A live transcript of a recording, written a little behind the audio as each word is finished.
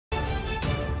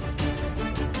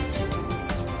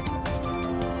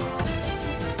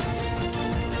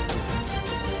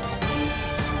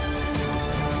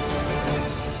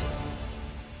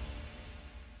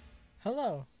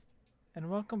and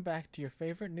welcome back to your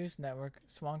favorite news network,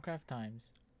 SwanCraft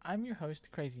Times. I'm your host,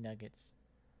 Crazy Nuggets.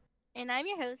 And I'm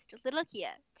your host, Little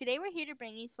Kia. Today we're here to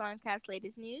bring you SwanCraft's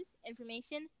latest news,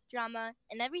 information, drama,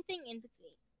 and everything in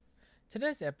between.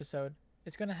 Today's episode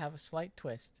is going to have a slight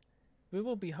twist. We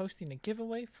will be hosting a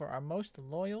giveaway for our most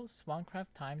loyal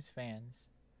SwanCraft Times fans.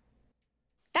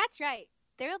 That's right,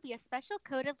 there will be a special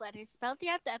code of letters spelled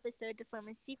throughout the episode to form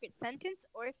a secret sentence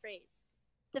or phrase.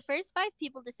 The first 5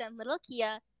 people to send Little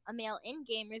Kia a mail in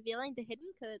game revealing the hidden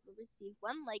code will receive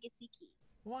one legacy key.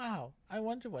 Wow, I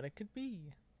wonder what it could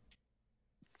be.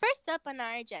 First up on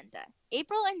our agenda,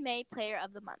 April and May Player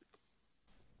of the Months.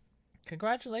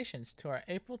 Congratulations to our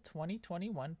April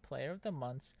 2021 Player of the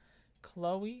Months,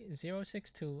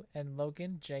 Chloe062 and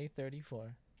Logan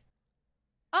J34.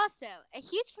 Also, a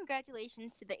huge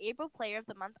congratulations to the April Player of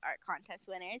the Month art contest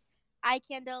winners,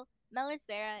 iCandle, Melis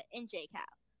Vera, and JCow.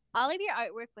 All of your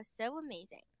artwork was so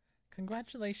amazing.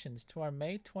 Congratulations to our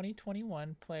May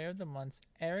 2021 Player of the Months,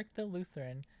 Eric the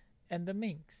Lutheran and the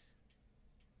Minx.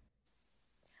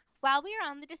 While we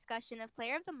are on the discussion of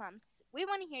Player of the Months, we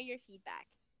want to hear your feedback.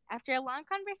 After a long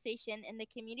conversation in the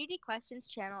Community Questions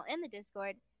channel in the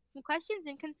Discord, some questions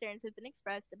and concerns have been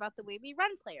expressed about the way we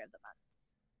run Player of the Month.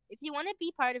 If you want to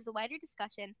be part of the wider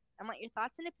discussion and want your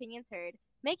thoughts and opinions heard,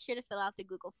 make sure to fill out the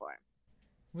Google form.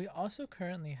 We also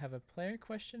currently have a player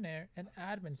questionnaire and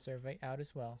admin survey out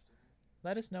as well.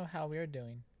 Let us know how we are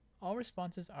doing. All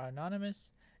responses are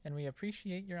anonymous, and we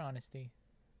appreciate your honesty.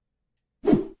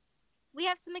 We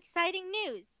have some exciting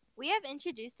news! We have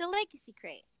introduced the Legacy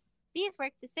Crate. These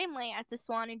work the same way as the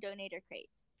Swan and Donator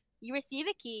crates. You receive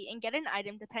a key and get an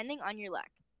item depending on your luck.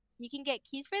 You can get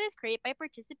keys for this crate by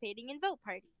participating in vote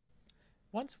parties.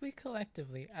 Once we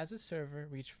collectively, as a server,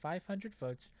 reach 500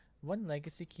 votes, one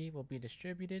legacy key will be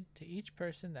distributed to each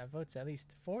person that votes at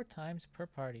least 4 times per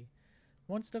party.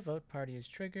 Once the vote party is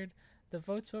triggered, the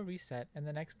votes will reset and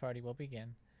the next party will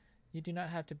begin. You do not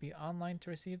have to be online to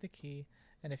receive the key,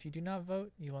 and if you do not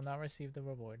vote, you will not receive the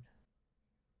reward.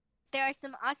 There are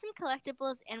some awesome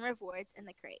collectibles and rewards in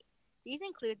the crate. These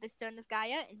include the Stone of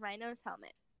Gaia and Rhino's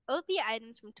helmet, OP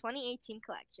items from 2018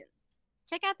 collections.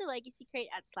 Check out the Legacy Crate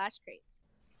at /crates.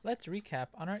 Let's recap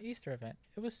on our Easter event.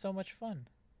 It was so much fun.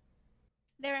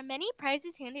 There are many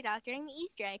prizes handed out during the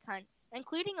Easter egg hunt,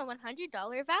 including a $100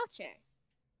 voucher.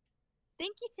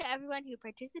 Thank you to everyone who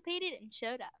participated and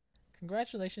showed up.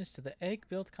 Congratulations to the egg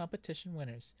build competition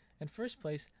winners. In first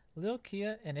place, Lil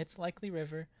Kia and It's Likely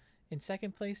River. In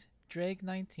second place,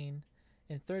 Drag19.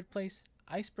 In third place,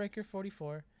 Icebreaker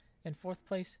 44. In fourth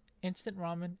place, Instant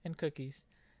Ramen and Cookies.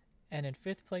 And in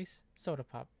fifth place, Soda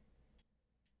Pop.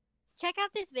 Check out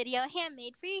this video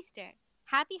handmade for Easter.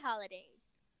 Happy holidays!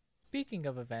 Speaking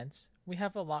of events, we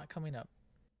have a lot coming up.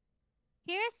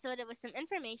 Here is Soda with some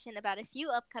information about a few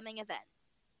upcoming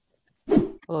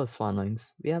events. Hello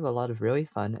Swanlings, we have a lot of really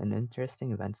fun and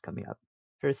interesting events coming up.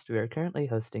 First, we are currently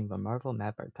hosting the Marvel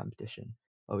Map Art Competition,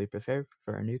 while we prepare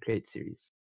for our new Crate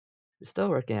series. We're still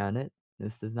working on it, and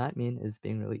this does not mean it is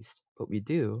being released, but we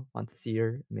do want to see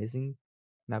your amazing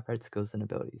map art skills and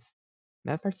abilities.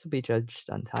 Map arts will be judged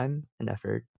on time and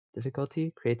effort,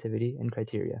 difficulty, creativity, and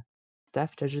criteria.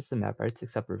 Staff judges the map arts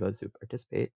except for those who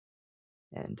participate.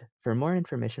 And for more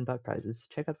information about prizes,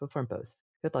 check out the forum post.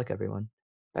 Good luck everyone.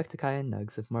 Back to Kai and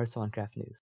Nugs with more SwanCraft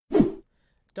news.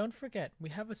 Don't forget, we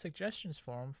have a suggestions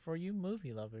forum for you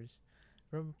movie lovers.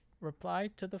 Reply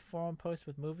to the forum post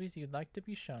with movies you'd like to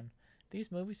be shown.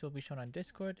 These movies will be shown on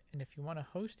Discord, and if you want to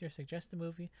host your suggested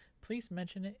movie, please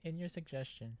mention it in your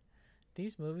suggestion.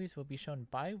 These movies will be shown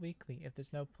bi-weekly if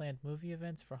there's no planned movie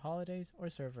events for holidays or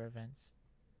server events.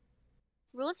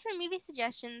 Rules for movie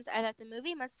suggestions are that the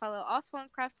movie must follow all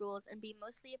SwanCraft rules and be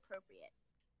mostly appropriate.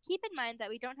 Keep in mind that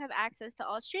we don't have access to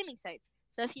all streaming sites,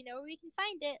 so if you know where we can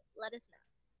find it, let us know.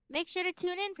 Make sure to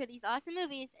tune in for these awesome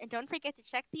movies, and don't forget to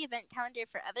check the event calendar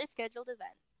for other scheduled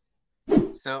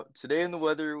events. So today in the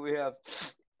weather, we have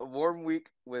a warm week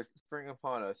with spring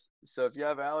upon us. So if you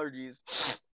have allergies,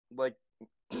 like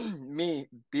me,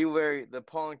 be wary. The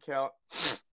pollen count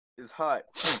is high.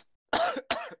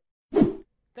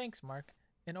 Thanks, Marc.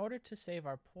 In order to save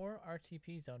our poor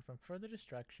RTP zone from further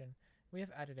destruction, we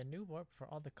have added a new warp for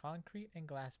all the concrete and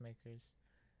glass makers.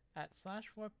 At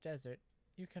 /warp desert,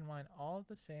 you can mine all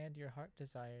the sand your heart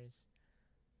desires.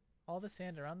 All the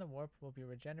sand around the warp will be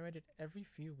regenerated every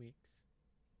few weeks.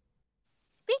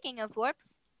 Speaking of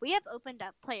warps, we have opened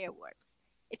up player warps.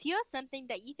 If you have something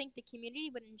that you think the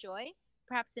community would enjoy,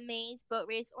 perhaps a maze, boat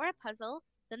race, or a puzzle,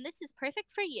 then this is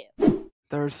perfect for you.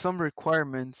 There are some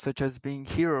requirements such as being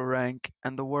hero rank,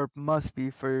 and the warp must be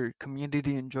for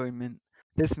community enjoyment.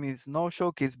 This means no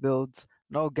showcase builds,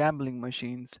 no gambling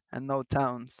machines, and no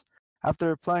towns.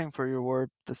 After applying for your warp,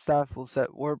 the staff will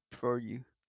set warp for you.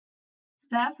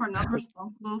 Staff are not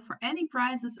responsible for any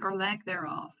prizes or lack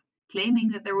thereof. Claiming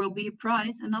that there will be a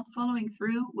prize and not following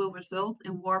through will result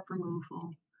in warp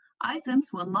removal. Items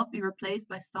will not be replaced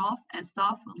by staff, and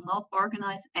staff will not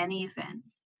organize any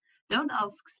events. Don't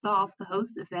ask staff to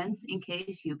host events in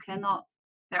case you cannot.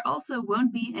 There also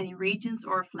won't be any regions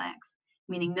or flags,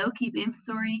 meaning no keep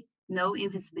inventory, no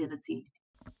invisibility.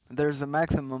 There's a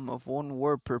maximum of one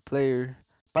warp per player.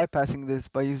 Bypassing this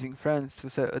by using friends to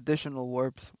set additional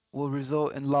warps will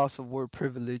result in loss of warp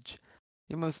privilege.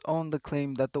 You must own the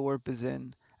claim that the warp is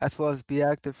in, as well as be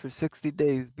active for 60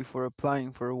 days before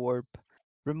applying for a warp.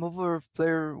 Removal of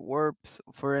player warps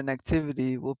for an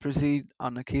activity will proceed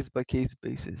on a case-by-case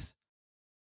basis.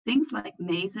 Things like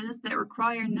mazes that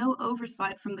require no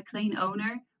oversight from the claim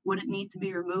owner wouldn't need to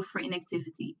be removed for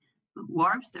inactivity, but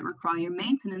warps that require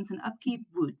maintenance and upkeep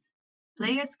would.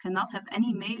 Players cannot have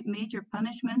any major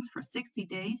punishments for 60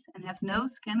 days and have no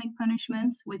scamming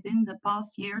punishments within the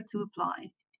past year to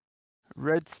apply.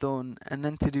 Redstone and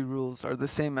entity rules are the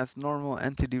same as normal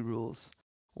entity rules.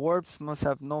 Warps must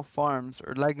have no farms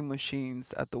or lagging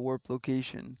machines at the warp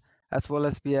location, as well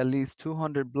as be at least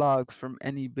 200 blocks from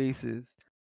any bases.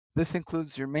 This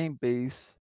includes your main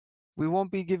base. We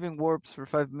won't be giving warps for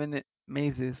 5-minute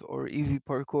mazes or easy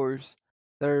parkours.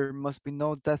 There must be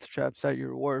no death traps at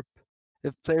your warp.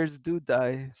 If players do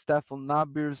die, staff will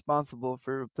not be responsible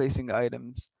for replacing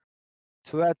items.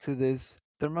 To add to this,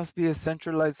 there must be a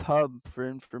centralized hub for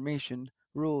information,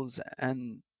 rules,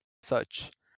 and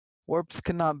such. Warps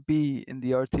cannot be in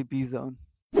the RTB zone.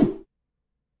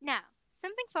 Now,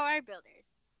 something for our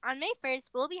builders. On May 1st,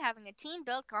 we'll be having a team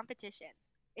build competition.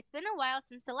 It's been a while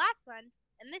since the last one,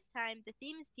 and this time the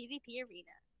theme is PvP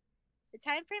Arena. The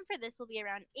time frame for this will be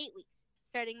around 8 weeks,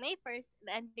 starting May 1st and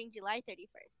ending July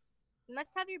 31st. You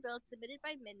must have your build submitted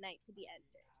by midnight to be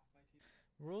entered.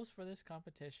 Rules for this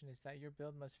competition is that your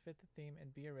build must fit the theme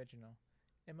and be original.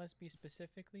 It must be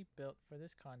specifically built for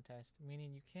this contest,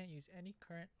 meaning you can't use any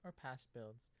current or past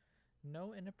builds.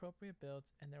 No inappropriate builds,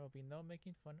 and there will be no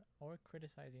making fun or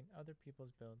criticizing other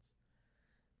people's builds.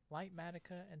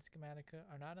 Lightmatica and Schematica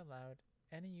are not allowed.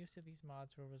 Any use of these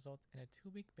mods will result in a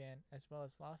 2-week ban as well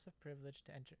as loss of privilege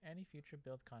to enter any future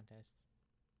build contests.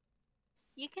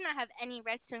 You cannot have any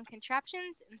redstone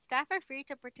contraptions, and staff are free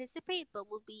to participate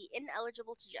but will be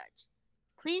ineligible to judge.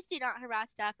 Please do not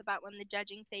harass staff about when the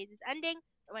judging phase is ending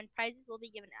or when prizes will be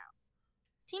given out.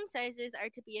 Team sizes are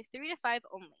to be of 3 to 5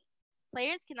 only.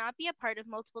 Players cannot be a part of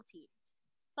multiple teams.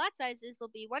 Flat sizes will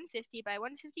be 150 by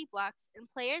 150 blocks, and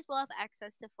players will have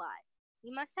access to fly.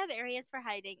 You must have areas for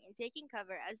hiding and taking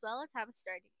cover as well as have a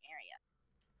starting area.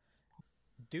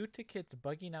 Due to kits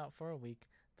bugging out for a week,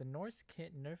 the Norse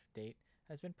kit nerf date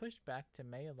has been pushed back to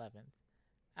May 11th.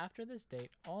 After this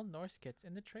date, all Norse kits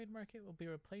in the trade market will be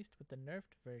replaced with the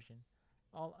nerfed version.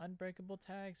 All unbreakable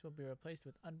tags will be replaced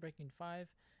with Unbreaking 5,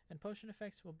 and potion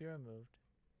effects will be removed.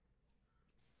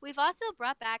 We've also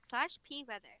brought back /p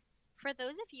weather. For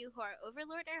those of you who are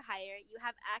Overlord or higher, you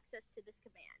have access to this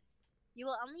command. You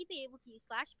will only be able to use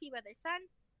 /p weather sun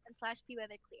and /p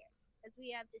weather clear, as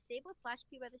we have disabled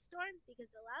 /p weather storm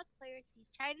because it allows players to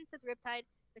use tridents with Riptide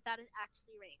without it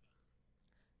actually raining.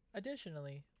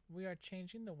 Additionally, we are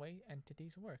changing the way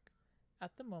entities work.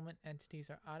 At the moment, entities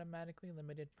are automatically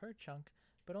limited per chunk,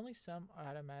 but only some are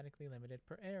automatically limited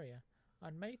per area.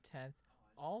 On May 10th,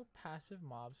 all passive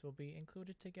mobs will be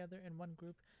included together in one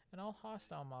group, and all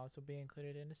hostile mobs will be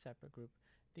included in a separate group.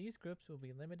 These groups will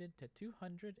be limited to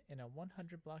 200 in a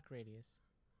 100 block radius.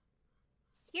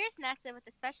 Here's Nessa with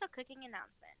a special cooking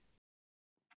announcement.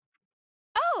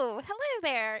 Oh, hello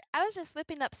there. I was just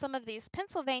whipping up some of these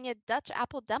Pennsylvania Dutch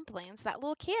apple dumplings that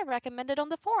little Kia recommended on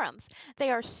the forums.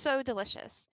 They are so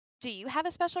delicious. Do you have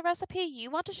a special recipe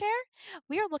you want to share?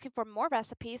 We are looking for more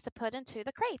recipes to put into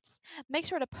the crates. Make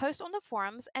sure to post on the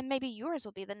forums and maybe yours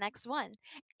will be the next one.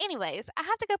 Anyways, I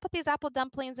have to go put these apple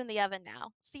dumplings in the oven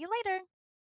now. See you later.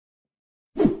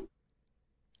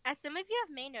 As some of you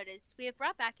may noticed, we have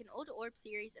brought back an old orb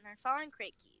series in our Fallen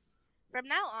Crate keys. From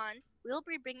now on, we will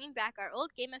be bringing back our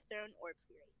old Game of Thrones orb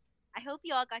series. I hope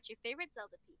you all got your favorite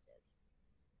Zelda pieces.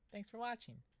 Thanks for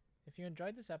watching. If you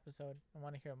enjoyed this episode and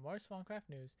want to hear more SwanCraft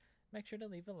news, make sure to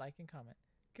leave a like and comment.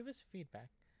 Give us feedback.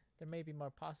 There may be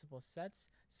more possible sets,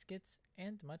 skits,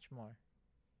 and much more.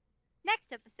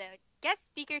 Next episode, guest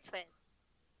speaker Twiz.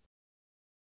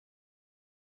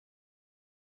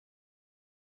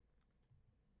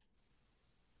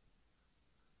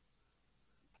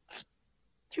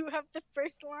 You have the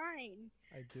first line.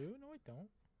 I do? No, I don't.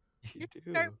 You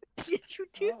do. Yes, you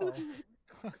do. Oh.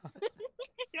 I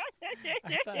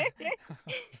thought.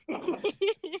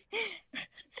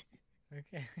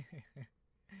 Okay.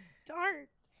 Darn.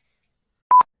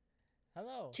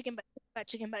 Hello. Chicken butt,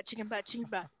 chicken butt, chicken butt, chicken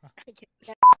butt, chicken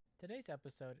butt. Today's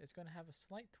episode is going to have a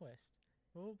slight twist.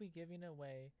 We will be giving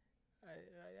away.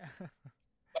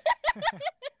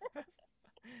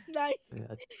 Nice. Yeah,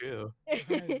 that's true.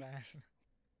 My bad.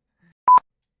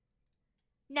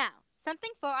 Now,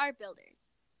 something for our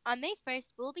builders. On May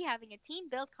 1st, we'll be having a team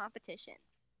build competition.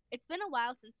 It's been a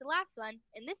while since the last one,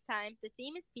 and this time the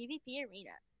theme is PvP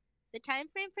Arena. The time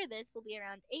frame for this will be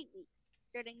around 8 weeks,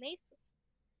 starting May 5th.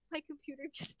 My computer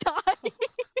just died.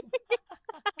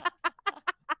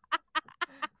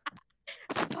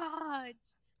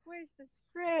 Fudge. Where's the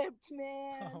script,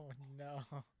 man? Oh no.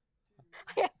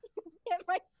 I have to get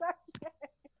my charger.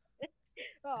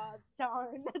 Oh,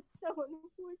 darn. That's so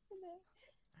unfortunate.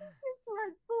 It just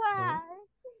went black.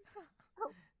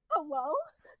 Oh, hello?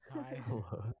 Hi.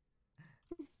 Hello.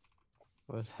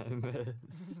 What I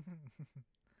miss?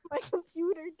 My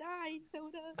computer died,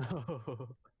 Soda. Oh.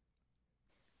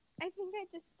 I think I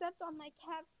just stepped on my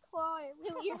cat's claw. It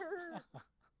really hurt.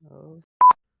 Oh.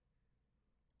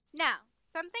 Now,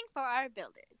 something for our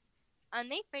builders. On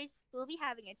May 1st, we'll be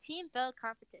having a team build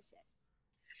competition.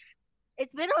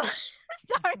 It's been a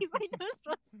Sorry, my nose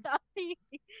was stuffy.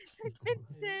 I've been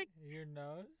sick. Your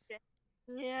nose?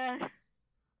 Yeah.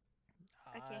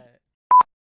 Okay.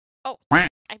 Oh, I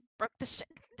broke the shit.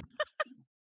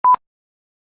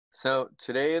 So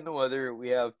today in the weather, we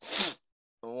have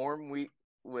a warm week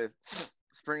with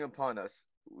spring upon us.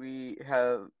 We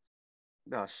have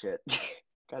oh shit,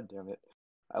 god damn it,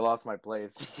 I lost my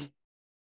place.